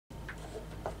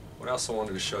What I also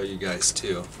wanted to show you guys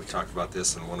too, we talked about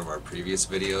this in one of our previous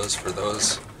videos, for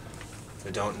those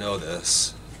that don't know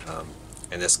this,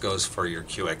 and this goes for your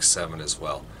QX7 as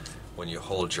well. When you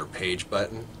hold your page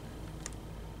button,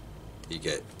 you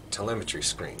get telemetry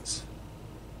screens.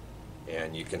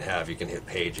 And you can hit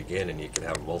page again and you can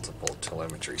have multiple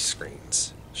telemetry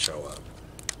screens show up.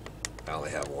 I only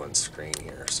have one screen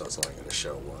here, so it's only going to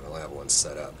show one. I only have one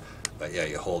set up. But yeah,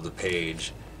 you hold the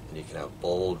page and you can have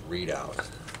bold readout.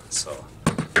 So,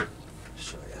 I'll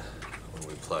show you. When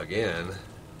we plug in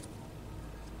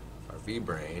our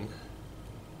V-Brain,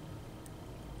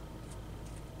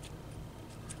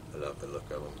 I love the look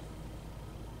of them.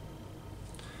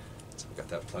 So we got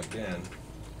that plugged in.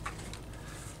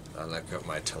 I look at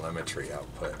my telemetry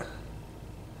output.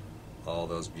 All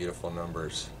those beautiful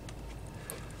numbers.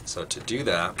 So to do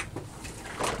that,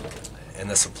 and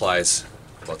this applies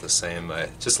about the same,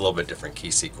 just a little bit different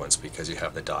key sequence because you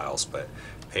have the dials, but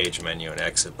page, menu, and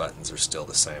exit buttons are still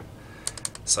the same.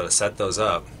 So to set those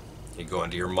up, you go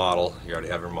into your model. You already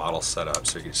have your model set up,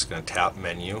 so you're just going to tap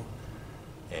menu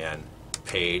and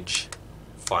page,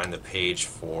 find the page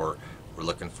for, we're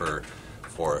looking for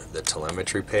the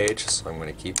telemetry page, so I'm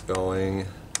going to keep going.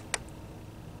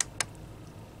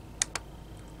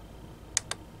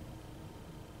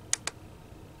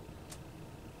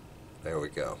 There we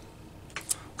go.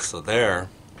 So there,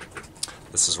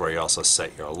 this is where you also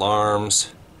set your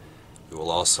alarms. You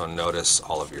will also notice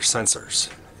all of your sensors.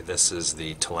 This is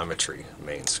the telemetry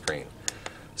main screen.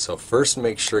 So first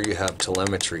make sure you have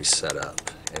telemetry set up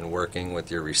and working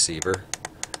with your receiver.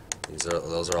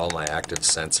 Those are all my active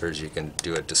sensors. You can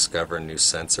do a discover new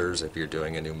sensors if you're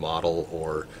doing a new model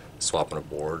or swapping a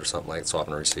board or something like that,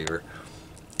 swapping a receiver.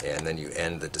 And then you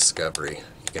end the discovery.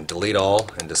 You can delete all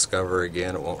and discover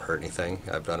again. It won't hurt anything.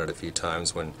 I've done it a few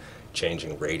times when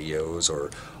changing radios or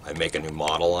I make a new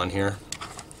model on here.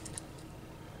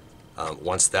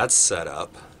 Once that's set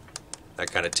up,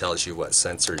 that kind of tells you what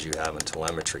sensors you have in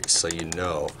telemetry, so you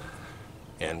know,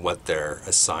 and what they're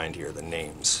assigned here, the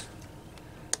names.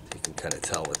 You can kind of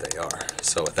tell what they are.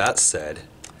 So with that said,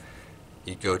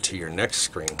 you go to your next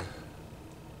screen,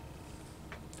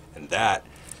 and that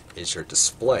is your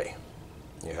display.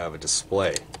 You have a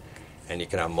display, and you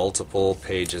can have multiple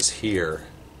pages here.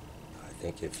 I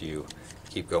think if you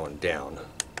keep going down,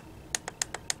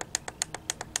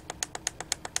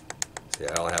 see,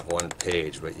 I only have one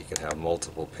page, but you can have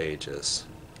multiple pages.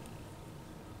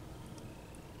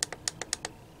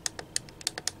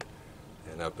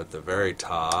 And up at the very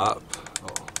top,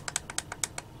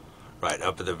 right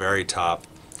up at the very top,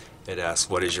 it asks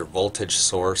what is your voltage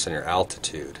source and your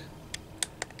altitude.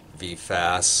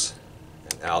 VFAS,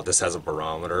 and this has a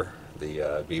barometer.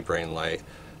 The V-Brain light,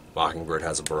 Mockingbird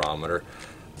has a barometer.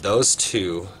 Those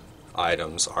two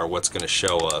items are what's going to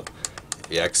show up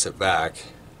if you exit back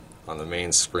on the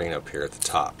main screen up here at the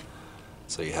top.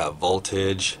 So you have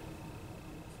voltage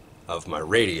of my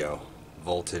radio,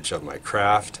 voltage of my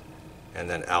craft, and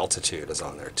then altitude is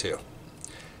on there too.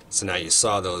 So now you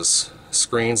saw those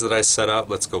screens that I set up.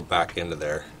 Let's go back into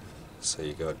there. So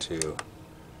you go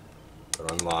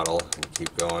on model and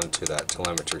keep going to that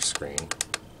telemetry screen.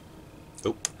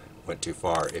 Oop, went too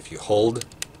far. If you hold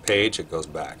page, it goes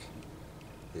back.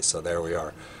 Okay, so there we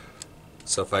are.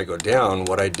 So if I go down,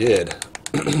 what I did,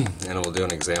 and we'll do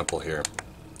an example here.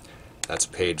 That's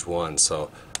page 1. So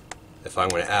if I'm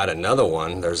going to add another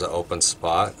one, there's an open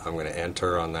spot. I'm going to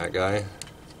enter on that guy.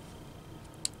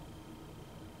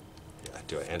 Yeah,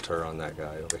 do an enter on that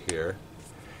guy over here.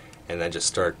 And then just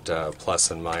start plus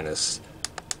and minus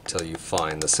till you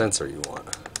find the sensor you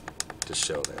want to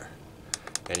show there.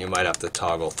 And you might have to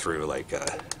toggle through like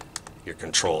your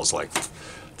controls like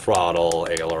throttle,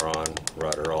 aileron,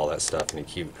 rudder, all that stuff.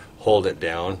 And you hold it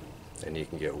down and you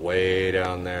can get way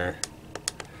down there.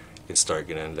 You can start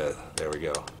getting into, there we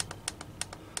go.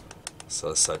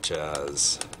 So such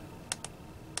as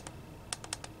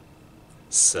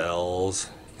cells,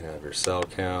 you can have your cell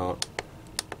count.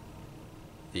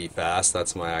 VFAS,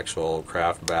 that's my actual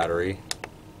craft battery.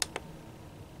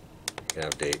 You can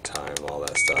have date, time, all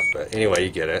that stuff. But anyway, you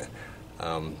get it.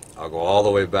 I'll go all the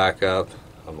way back up.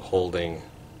 I'm holding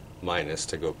minus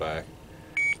to go back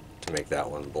to make that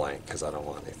one blank because I don't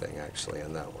want anything actually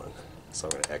in that one. So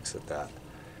I'm going to exit that.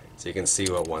 So you can see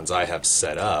what ones I have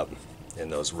set up in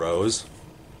those rows.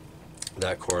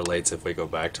 That correlates if we go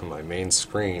back to my main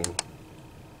screen,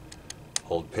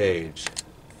 hold page,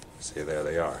 see there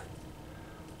they are.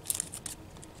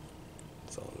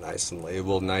 So nice and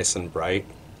labeled, nice and bright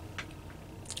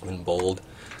and bold.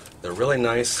 They're really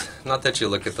nice. Not that you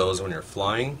look at those when you're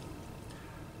flying,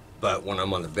 but when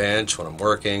I'm on the bench, when I'm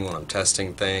working, when I'm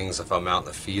testing things, if I'm out in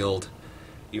the field,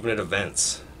 even at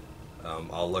events.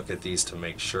 I'll look at these to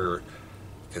make sure,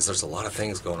 because there's a lot of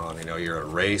things going on. You know, you're at a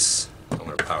race. I'm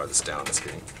going to power this down. It's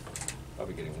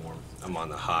probably getting warm. I'm on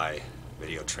the high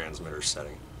video transmitter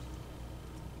setting.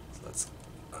 So let's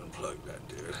unplug that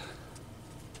dude.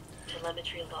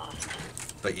 Telemetry lost.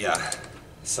 But yeah,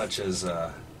 such as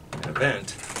an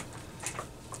event,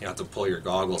 you have to pull your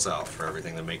goggles out for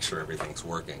everything to make sure everything's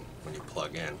working when you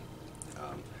plug in.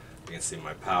 You can see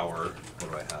my power.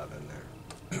 What do I have in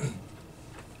there?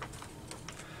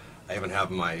 I even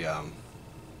have my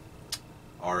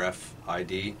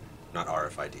RFID, not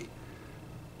RFID,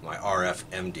 my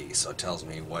RFMD, so it tells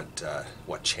me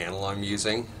what channel I'm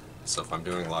using. So if I'm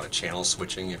doing a lot of channel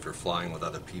switching, if you're flying with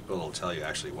other people, it'll tell you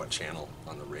actually what channel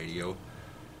on the radio.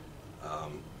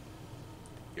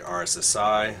 Your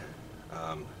RSSI,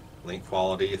 link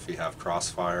quality, if you have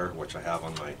Crossfire, which I have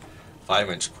on my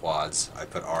 5-inch quads, I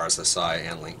put RSSI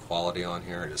and link quality on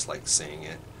here. I just like seeing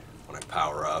it when I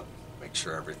power up, make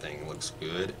sure everything looks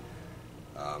good.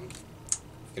 You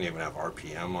can even have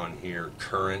RPM on here,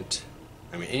 current.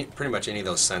 I mean, pretty much any of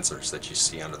those sensors that you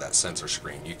see under that sensor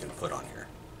screen you can put on here.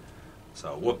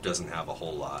 So Whoop doesn't have a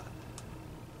whole lot.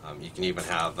 You can even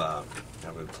have,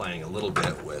 I've been playing a little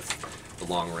bit with the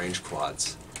long range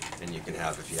quads, and you can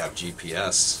have, if you have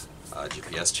GPS,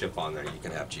 GPS chip on there, you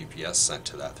can have GPS sent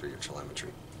to that through your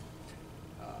telemetry.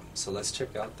 So let's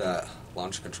check out that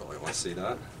launch controller. You want to see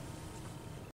that?